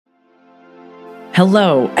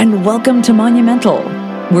Hello, and welcome to Monumental,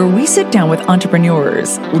 where we sit down with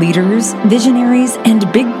entrepreneurs, leaders, visionaries,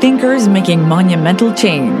 and big thinkers making monumental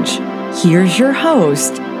change. Here's your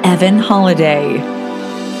host, Evan Holiday.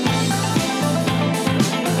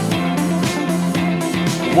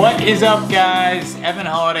 What is up, guys? Evan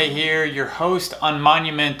Holiday here, your host on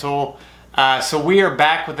Monumental. So we are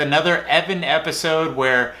back with another Evan episode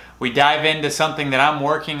where we dive into something that I'm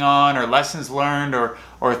working on, or lessons learned,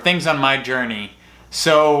 or things on my journey.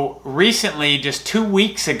 So recently, just 2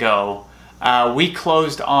 weeks ago, we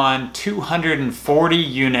closed on 240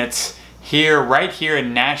 units right here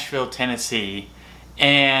in Nashville, Tennessee.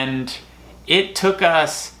 And it took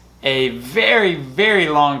us a very, very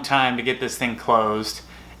long time to get this thing closed.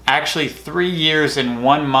 Actually, 3 years and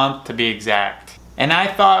 1 month to be exact. And I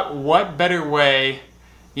thought, what better way?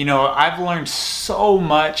 I've learned so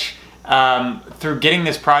much through getting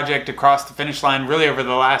this project across the finish line, really over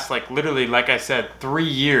the last, like I said, 3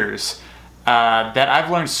 years, that I've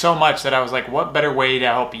learned so much that I was like, what better way to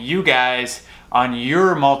help you guys on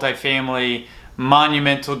your multifamily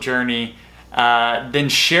monumental journey than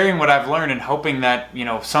sharing what I've learned and hoping that,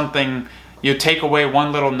 something you'll take away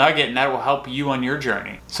one little nugget and that will help you on your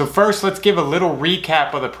journey. So first, let's give a little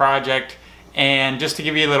recap of the project and just to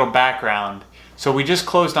give you a little background. So we just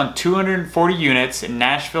closed on 240 units in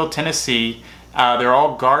Nashville, Tennessee. They're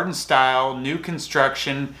all garden style, new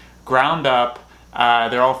construction, ground up.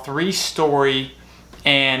 They're all 3-story,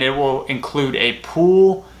 and it will include a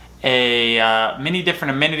pool, many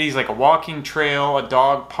different amenities like a walking trail, a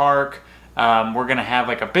dog park. We're gonna have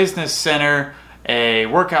like a business center, a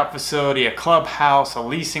workout facility, a clubhouse, a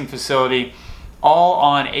leasing facility, all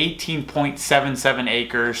on 18.77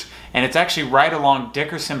 acres. And it's actually right along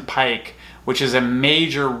Dickerson Pike, which is a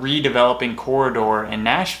major redeveloping corridor in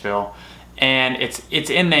Nashville. And it's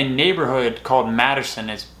in a neighborhood called Madison.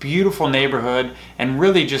 It's a beautiful neighborhood and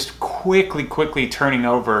really just quickly turning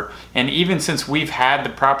over. And even since we've had the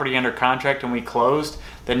property under contract and we closed,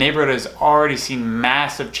 the neighborhood has already seen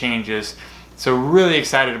massive changes. So really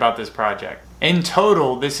excited about this project. In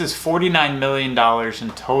total, this is $49 million in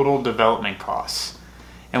total development costs.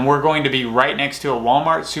 And we're going to be right next to a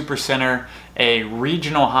Walmart Supercenter, a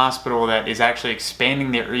regional hospital that is actually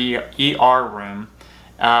expanding their ER room.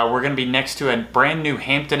 We're going to be next to a brand new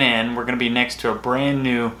Hampton Inn. We're going to be next to a brand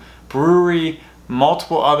new brewery,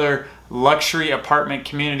 multiple other luxury apartment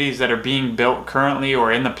communities that are being built currently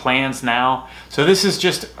or in the plans now. So this is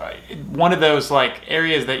just one of those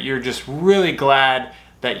areas that you're just really glad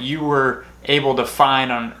that you were able to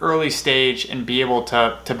find on an early stage and be able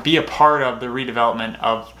to be a part of the redevelopment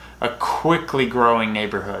of a quickly growing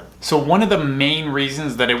neighborhood. So one of the main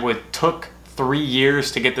reasons that it took 3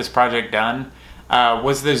 years to get this project done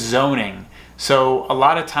was the zoning. So a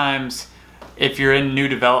lot of times if you're in new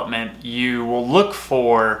development, you will look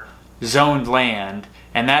for zoned land,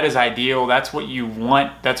 and that is ideal. That's what you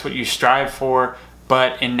want. That's what you strive for.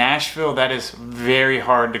 But in Nashville, that is very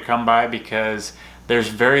hard to come by because there's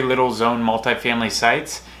very little zoned multifamily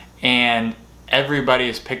sites, and everybody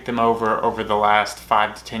has picked them over the last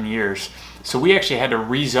 5 to 10 years. So we actually had to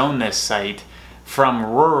rezone this site from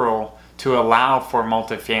rural to allow for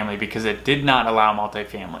multifamily because it did not allow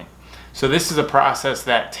multifamily. So this is a process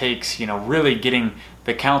that takes, really getting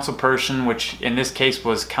the council person, which in this case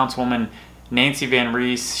was Councilwoman Nancy Van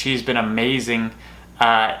Rees. She's been amazing.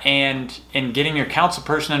 And in getting your council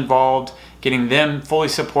person involved, getting them fully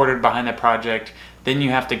supported behind the project, then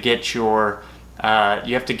you have to get your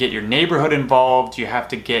neighborhood involved. You have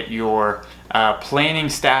to get your planning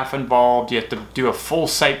staff involved. You have to do a full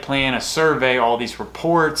site plan, a survey, all these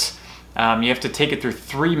reports. You have to take it through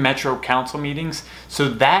 3 Metro Council meetings. So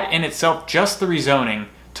that in itself, just the rezoning,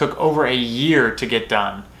 took over a year to get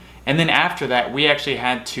done. And then after that, we actually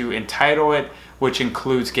had to entitle it, which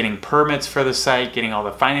includes getting permits for the site, getting all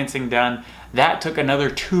the financing done. That took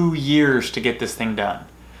another 2 years to get this thing done.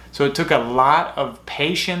 So it took a lot of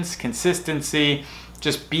patience, consistency,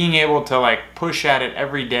 just being able to push at it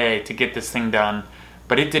every day to get this thing done.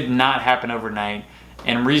 But it did not happen overnight.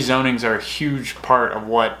 And rezonings are a huge part of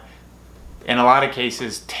what, in a lot of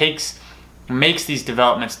cases, makes these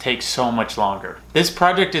developments take so much longer. This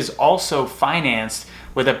project is also financed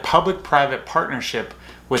with a public-private partnership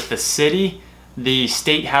with the city, the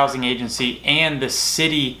state housing agency, and the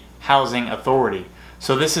city housing authority.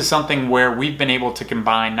 So this is something where we've been able to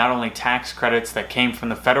combine not only tax credits that came from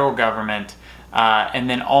the federal government, and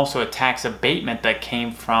then also a tax abatement that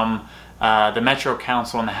came from the Metro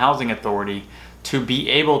Council and the Housing Authority to be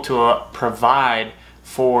able to provide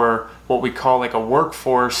for what we call a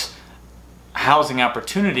workforce housing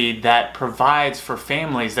opportunity that provides for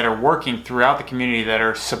families that are working throughout the community, that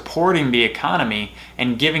are supporting the economy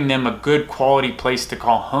and giving them a good quality place to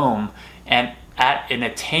call home and at an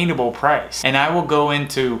attainable price. And I will go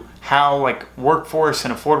into how like workforce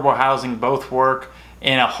and affordable housing both work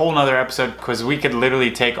in a whole nother episode, because we could literally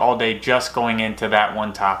take all day just going into that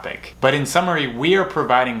one topic. But in summary, we are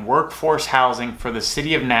providing workforce housing for the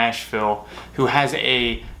city of Nashville, who has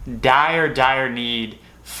a dire need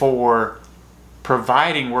for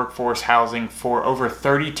providing workforce housing for over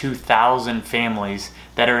 32,000 families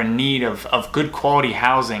that are in need of good quality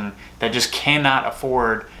housing that just cannot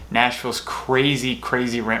afford Nashville's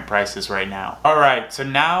crazy rent prices right now. All right, so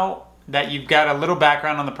now that you've got a little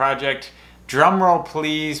background on the project, drum roll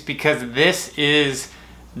please, because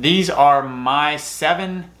these are my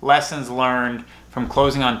 7 lessons learned from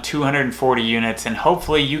closing on 240 units, and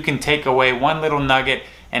hopefully you can take away one little nugget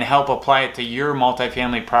and help apply it to your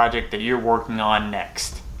multifamily project that you're working on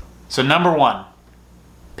next. So number 1,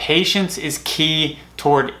 patience is key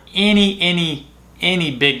toward any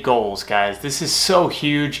big goals, guys. This is so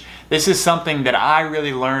huge. This is something that I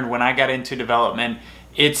really learned when I got into development.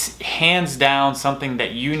 It's hands down something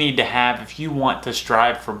that you need to have if you want to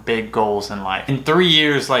strive for big goals in life. In 3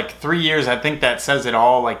 years, I think that says it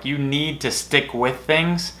all. Like, you need to stick with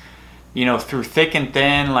things, through thick and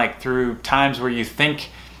thin, like through times where you think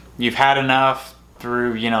you've had enough,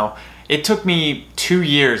 through, it took me 2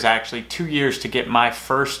 years to get my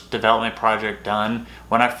first development project done.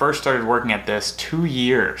 When I first started working at this, 2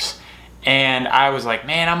 years. And I was like,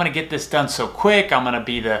 man, I'm going to get this done so quick. I'm going to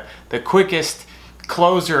be the quickest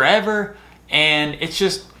closer ever. And it's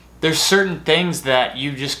just, there's certain things that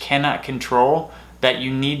you just cannot control that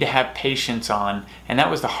you need to have patience on. And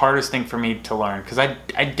that was the hardest thing for me to learn, because I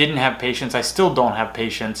didn't have patience. I still don't have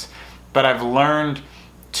patience, but I've learned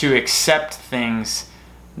to accept things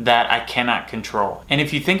that I cannot control. And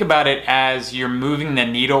if you think about it as you're moving the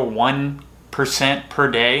needle 1% per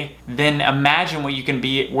day, then imagine where you can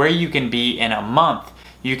be in a month.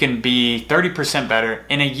 You can be 30% better.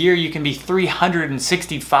 In a year, you can be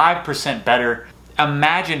 365% better.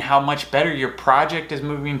 Imagine how much better your project is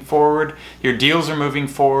moving forward, your deals are moving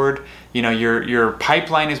forward, your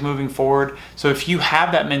pipeline is moving forward. So if you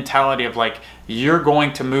have that mentality of like, you're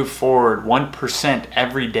going to move forward 1%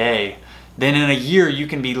 every day, then in a year you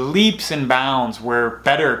can be leaps and bounds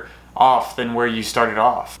better off than where you started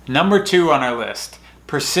off. Number 2 on our list,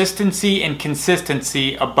 persistency and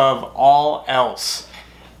consistency above all else.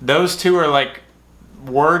 Those 2 are like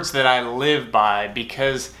words that I live by,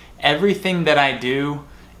 because everything that I do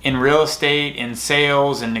in real estate, in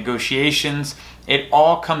sales, and negotiations, it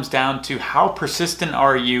all comes down to how persistent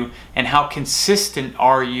are you and how consistent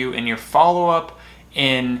are you in your follow-up,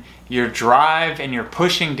 in your drive, and your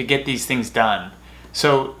pushing to get these things done.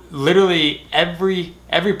 So literally every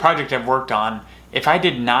project I've worked on, if I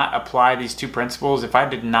did not apply these 2 principles, if I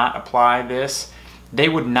did not apply this, they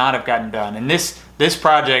would not have gotten done. And this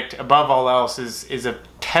project, above all else, is a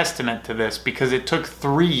testament to this, because it took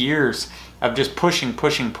 3 years of just pushing.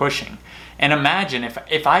 And imagine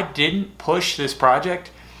if I didn't push this project,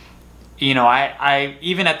 I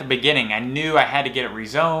even at the beginning, I knew I had to get it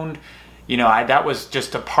rezoned. That was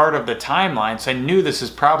just a part of the timeline. So I knew this is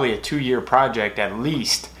probably a 2-year project at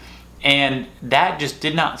least. And that just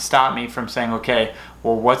did not stop me from saying, okay,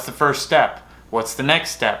 well, what's the first step? What's the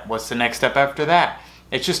next step? What's the next step after that?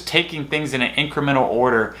 It's just taking things in an incremental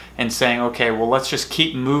order and saying, okay, well, let's just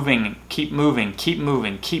keep moving.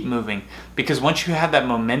 Because once you have that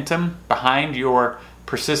momentum behind your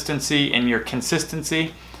persistency and your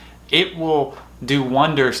consistency, it will do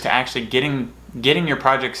wonders to actually getting your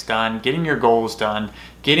projects done, getting your goals done,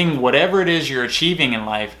 getting whatever it is you're achieving in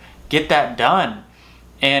life, get that done.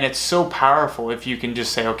 And it's so powerful if you can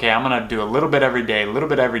just say, okay, I'm going to do a little bit every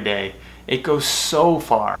day. It goes so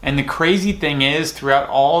far. And the crazy thing is, throughout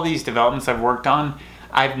all these developments I've worked on,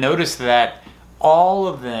 I've noticed that all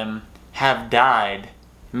of them have died,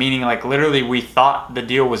 meaning like literally we thought the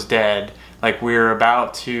deal was dead, like we were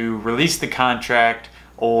about to release the contract,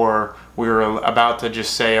 or we were about to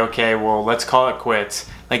just say, okay, well, let's call it quits.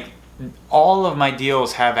 Like, all of my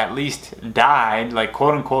deals have at least died, like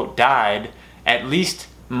quote unquote died, at least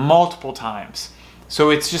multiple times.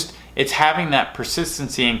 So it's having that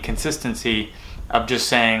persistency and consistency of just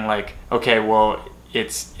saying like, okay, well,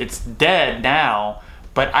 it's dead now,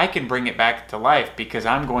 but I can bring it back to life because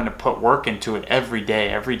I'm going to put work into it every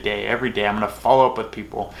day. I'm going to follow up with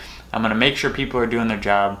people. I'm going to make sure people are doing their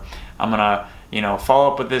job. I'm going to,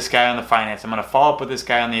 follow up with this guy on the finance. I'm going to follow up with this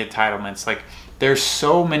guy on the entitlements. Like, there's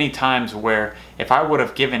so many times where if I would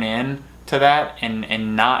have given in to that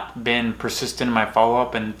and not been persistent in my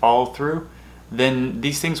follow-up and follow-through, then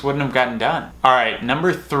these things wouldn't have gotten done. All right,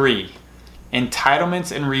 number 3,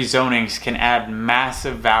 entitlements and rezonings can add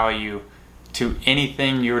massive value to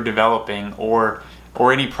anything you're developing or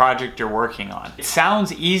any project you're working on. It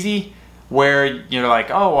sounds easy where you're like,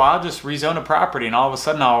 oh, well, I'll just rezone a property and all of a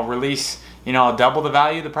sudden I'll release, I'll double the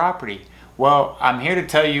value of the property. Well, I'm here to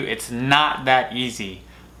tell you it's not that easy,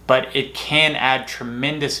 but it can add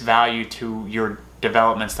tremendous value to your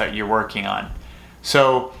developments that you're working on.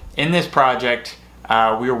 So in this project,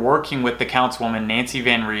 we were working with the councilwoman, Nancy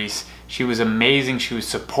Van Rees. She was amazing. She was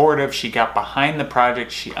supportive. She got behind the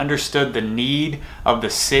project. She understood the need of the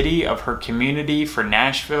city, of her community, for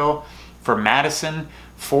Nashville, for Madison,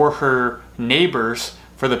 for her neighbors,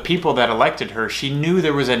 for the people that elected her. She knew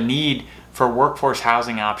there was a need for workforce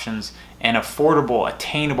housing options and affordable,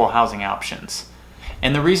 attainable housing options.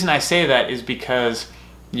 And the reason I say that is because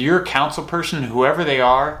your council person, whoever they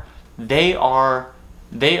are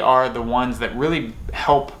the ones that really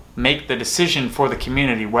help make the decision for the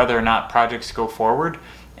community whether or not projects go forward.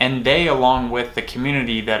 And they, along with the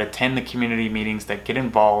community that attend the community meetings, that get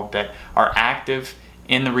involved, that are active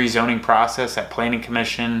in the rezoning process at Planning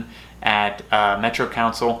Commission, at Metro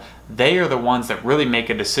Council, they are the ones that really make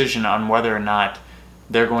a decision on whether or not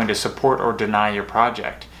they're going to support or deny your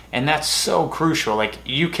project. And that's so crucial. Like,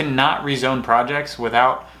 you cannot rezone projects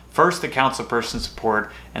without first the council person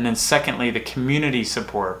support, and then secondly the community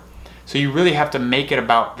support. So you really have to make it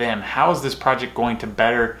about them. How is this project going to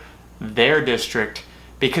better their district?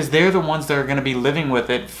 Because they're the ones that are going to be living with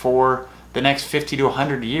it for the next 50 to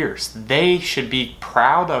 100 years. They should be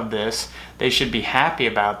proud of this. They should be happy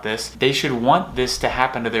about this. They should want this to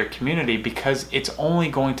happen to their community because it's only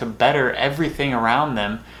going to better everything around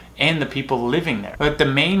them and the people living there. But the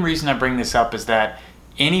main reason I bring this up is that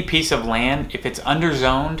any piece of land, if it's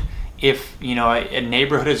underzoned, if a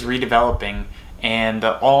neighborhood is redeveloping and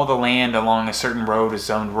all the land along a certain road is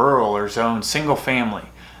zoned rural or zoned single family,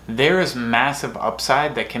 there is massive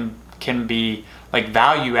upside that can be like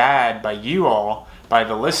value add by you all, by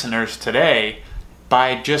the listeners today,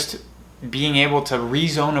 by just being able to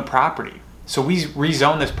rezone a property. So we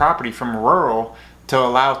rezone this property from rural to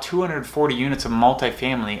allow 240 units of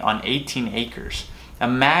multifamily on 18 acres.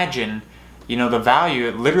 Imagine, the value,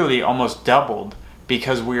 it literally almost doubled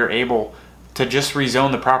because we were able to just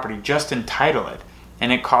rezone the property, just entitle it.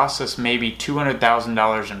 And it costs us maybe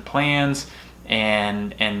 $200,000 in plans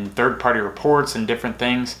and third-party reports and different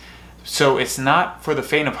things. So it's not for the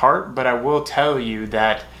faint of heart, but I will tell you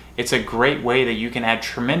that it's a great way that you can add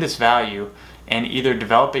tremendous value and either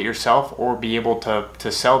develop it yourself or be able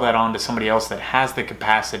to sell that on to somebody else that has the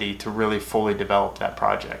capacity to really fully develop that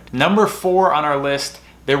project. Number 4 on our list,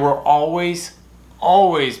 there will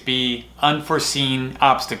always be unforeseen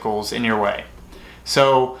obstacles in your way.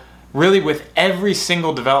 So really, with every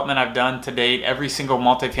single development I've done to date, every single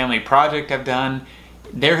multifamily project I've done,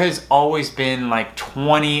 there has always been like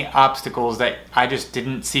 20 obstacles that I just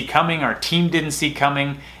didn't see coming, our team didn't see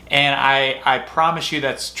coming. And I promise you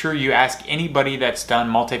that's true. You ask anybody that's done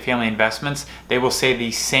multifamily investments, they will say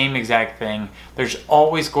the same exact thing. There's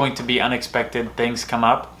always going to be unexpected things come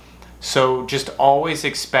up. So just always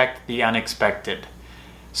expect the unexpected.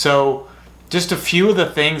 So just a few of the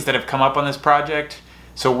things that have come up on this project.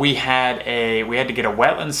 So we had to get a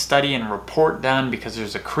wetland study and report done because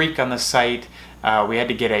there's a creek on the site. We had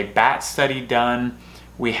to get a bat study done.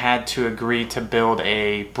 We had to agree to build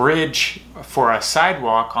a bridge for a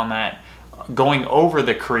sidewalk on that going over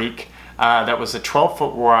the creek. That was a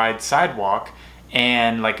 12-foot wide sidewalk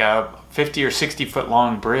and like a 50 or 60 foot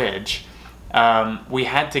long bridge. We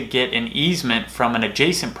had to get an easement from an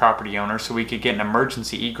adjacent property owner so we could get an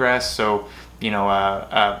emergency egress. So,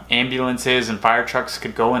 ambulances and fire trucks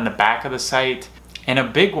could go in the back of the site. And a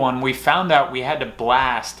big one, we found out we had to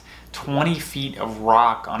blast 20 feet of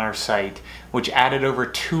rock on our site, which added over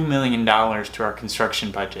 $2 million to our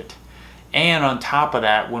construction budget. And on top of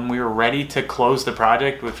that, when we were ready to close the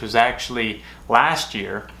project, which was actually last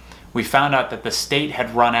year, we found out that the state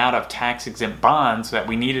had run out of tax-exempt bonds that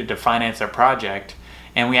we needed to finance our project,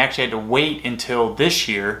 and we actually had to wait until this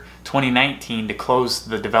year, 2019, to close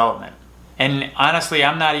the development. And honestly,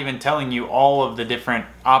 I'm not even telling you all of the different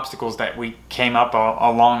obstacles that we came up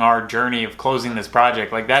along our journey of closing this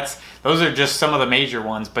project. Like those are just some of the major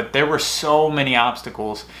ones, but there were so many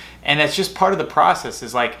obstacles. And that's just part of the process,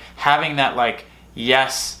 is like having that like,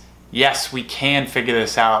 yes, we can figure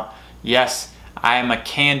this out. Yes, I am a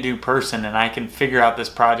can-do person and I can figure out this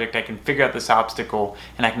project, I can figure out this obstacle,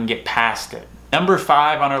 and I can get past it. Number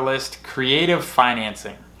 5 on our list, creative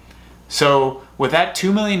financing. So with that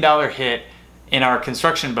 $2 million hit in our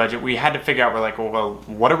construction budget, we had to figure out, we're like, well,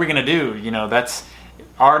 what are we going to do? That's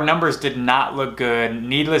our numbers did not look good.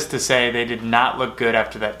 Needless to say, they did not look good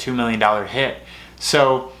after that $2 million hit.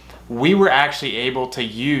 So we were actually able to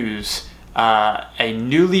use a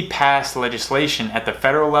newly passed legislation at the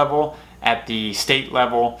federal level, at the state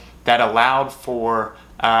level, that allowed for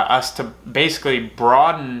us to basically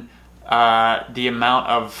broaden the amount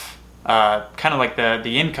of kind of like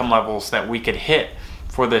the income levels that we could hit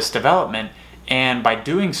for this development. And by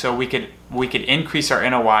doing so, we could increase our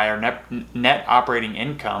NOI, our net operating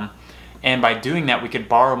income, and by doing that, we could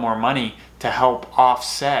borrow more money to help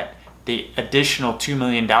offset the additional $2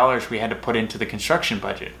 million we had to put into the construction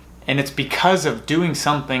budget. And it's because of doing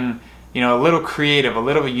something, a little creative, a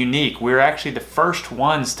little unique. We're actually the first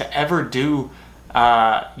ones to ever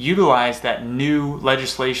utilize that new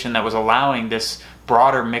legislation that was allowing this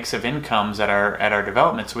broader mix of incomes at our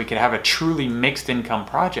development, so we could have a truly mixed income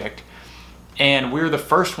project. And we were the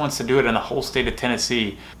first ones to do it in the whole state of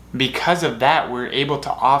Tennessee. Because of that, we were able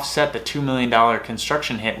to offset the $2 million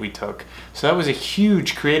construction hit we took. So that was a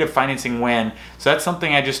huge creative financing win. So that's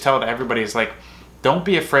something I just tell to everybody is like, don't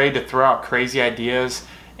be afraid to throw out crazy ideas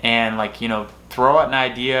and throw out an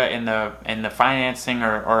idea in the financing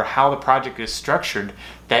or how the project is structured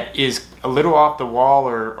that is a little off the wall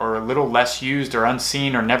or a little less used or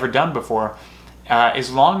unseen or never done before.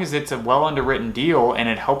 As long as it's a well underwritten deal and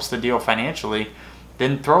it helps the deal financially,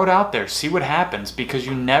 then throw it out there, see what happens, because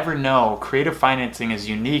you never know. Creative financing is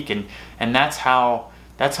unique, and that's how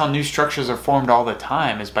new structures are formed all the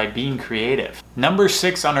time, is by being creative. Number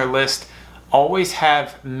 6 on our list, always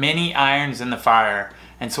have many irons in the fire.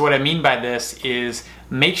 And so what I mean by this is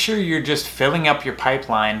make sure you're just filling up your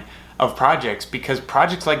pipeline of projects, because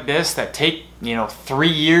projects like this that take 3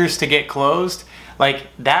 years to get closed, like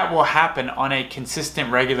that will happen on a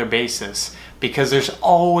consistent, regular basis, because there's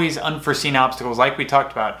always unforeseen obstacles. Like we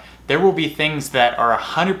talked about, there will be things that are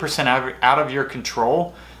 100% out of your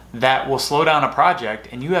control that will slow down a project,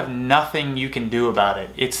 and you have nothing you can do about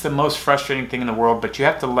it. It's the most frustrating thing in the world, but you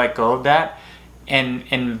have to let go of that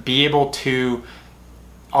and be able to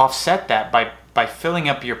offset that by filling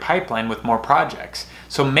up your pipeline with more projects.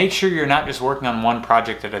 So make sure you're not just working on one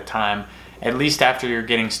project at a time. At least after you're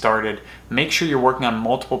getting started, make sure you're working on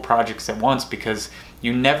multiple projects at once, because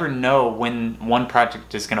you never know when one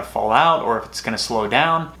project is going to fall out or if it's going to slow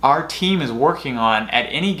down. Our team is working on, at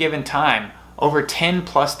any given time, over 10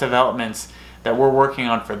 plus developments that we're working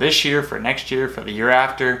on for this year, for next year, for the year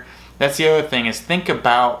after. That's the other thing, is think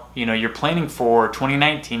about, you're planning for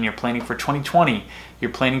 2019, you're planning for 2020, you're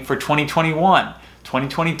planning for 2021,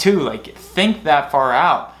 2022. Like, think that far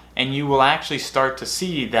out, and you will actually start to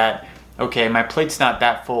see that, okay, my plate's not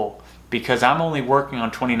that full because I'm only working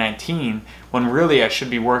on 2019 when really I should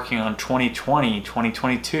be working on 2020,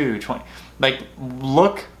 2022, like,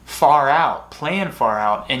 look far out, plan far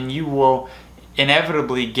out, and you will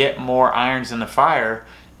inevitably get more irons in the fire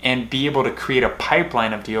and be able to create a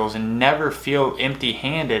pipeline of deals and never feel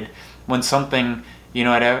empty-handed when something,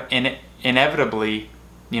 inevitably,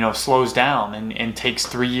 slows down and takes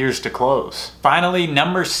 3 years to close. Finally,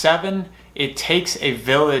 number 7, it takes a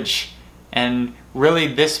village. And really,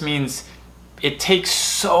 this means it takes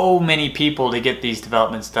so many people to get these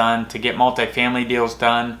developments done, to get multifamily deals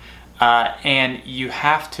done, and you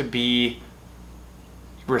have to be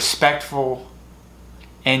respectful,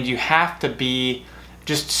 and you have to be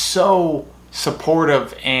just so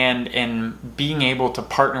supportive and being able to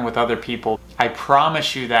partner with other people. I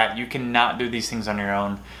promise you that you cannot do these things on your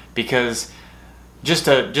own, because just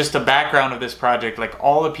a background of this project, like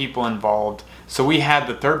all the people involved. So we had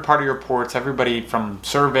the third-party reports, everybody from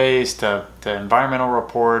surveys to environmental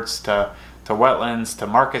reports to wetlands to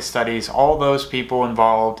market studies, all those people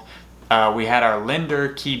involved. We had our lender,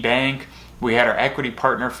 Key Bank. We had our equity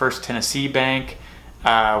partner, First Tennessee Bank.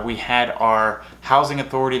 We had our housing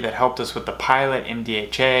authority that helped us with the pilot,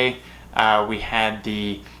 MDHA. We had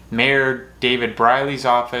the Mayor David Briley's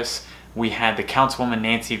office. We had the Councilwoman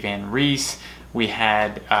Nancy Van Reese. We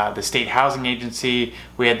had the State Housing Agency.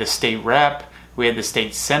 We had the state rep. We had the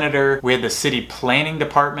state senator. We had the city planning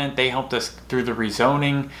department. They helped us through the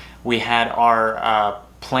rezoning. We had our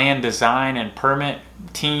plan design and permit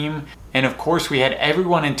team. And of course, we had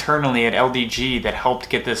everyone internally at LDG that helped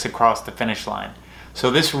get this across the finish line. So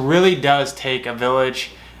this really does take a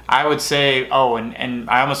village. I would say, and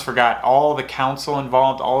I almost forgot, all the council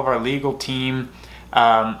involved, all of our legal team,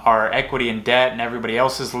 our equity and debt, and everybody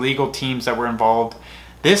else's legal teams that were involved.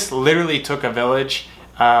 This literally took a village.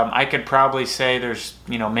 I could probably say there's,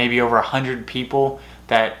 maybe over 100 people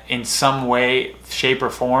that in some way, shape, or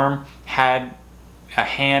form had a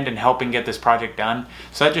hand in helping get this project done.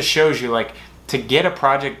 So that just shows you, like, to get a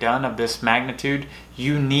project done of this magnitude,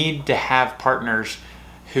 you need to have partners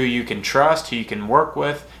who you can trust, who you can work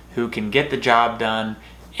with, who can get the job done,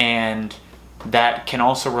 and that can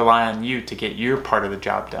also rely on you to get your part of the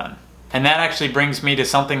job done. And that actually brings me to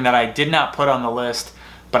something that I did not put on the list,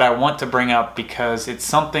 but I want to bring up because it's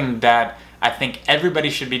something that I think everybody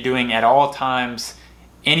should be doing at all times,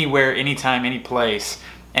 anywhere, anytime, any place.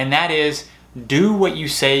 And that is, do what you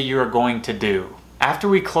say you're going to do. After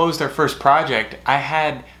we closed our first project, I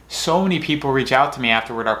had so many people reach out to me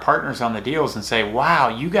afterward, our partners on the deals, and say, wow,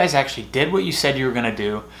 you guys actually did what you said you were going to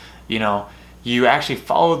do. You know, you actually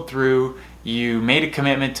followed through, you made a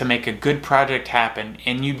commitment to make a good project happen,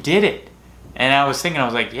 and you did it. And I was thinking, I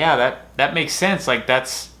was like, yeah, that makes sense. Like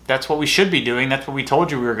that's what we should be doing. That's what we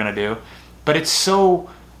told you we were going to do. But it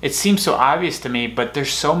seems so obvious to me, but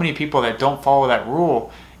there's so many people that don't follow that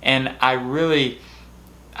rule. And I really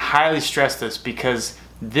highly stress this because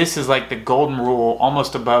this is like the golden rule,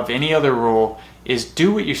 almost above any other rule, is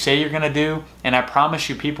do what you say you're going to do. And I promise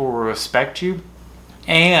you, people will respect you,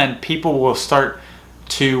 and people will start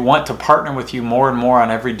to want to partner with you more and more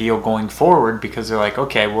on every deal going forward, because they're like,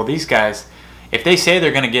 okay, well, these guys, if they say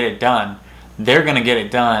they're going to get it done, they're going to get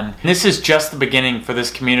it done. And this is just the beginning for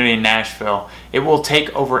this community in Nashville. It will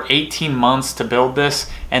take over 18 months to build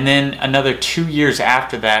this, and then another 2 years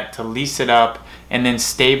after that to lease it up and then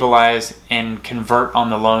stabilize and convert on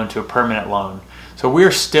the loan to a permanent loan. So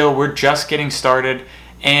we're just getting started.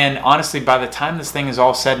 And honestly, by the time this thing is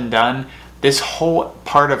all said and done, this whole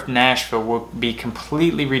part of Nashville will be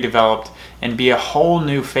completely redeveloped and be a whole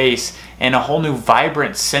new face and a whole new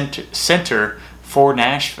vibrant center for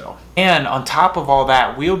Nashville. And on top of all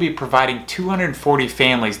that, we'll be providing 240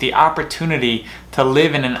 families the opportunity to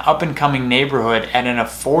live in an up-and-coming neighborhood at an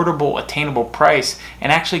affordable, attainable price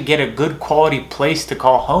and actually get a good quality place to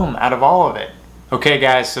call home out of all of it. Okay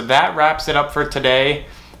guys, so that wraps it up for today.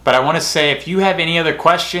 But I want to say, if you have any other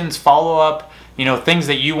questions, follow up, things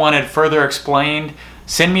that you wanted further explained,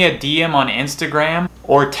 send me a DM on Instagram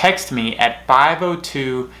or text me at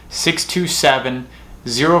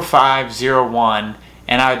 502-627-0501,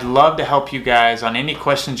 and I'd love to help you guys on any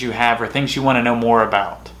questions you have or things you want to know more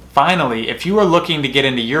about. Finally, if you are looking to get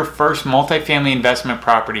into your first multifamily investment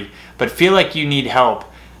property but feel like you need help,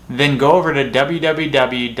 then go over to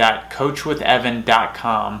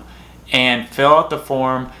www.coachwithevan.com and fill out the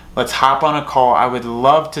form. Let's hop on a call. I would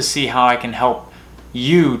love to see how I can help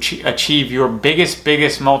you achieve your biggest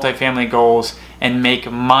multifamily goals and make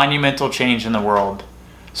monumental change in the world.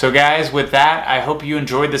 So guys, with that, I hope you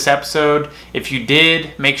enjoyed this episode. If you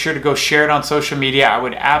did, make sure to go share it on social media. I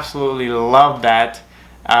would absolutely love that.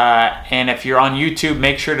 And if you're on YouTube,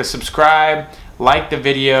 make sure to subscribe, like the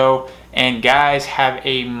video, and guys, have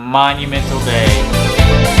a monumental day.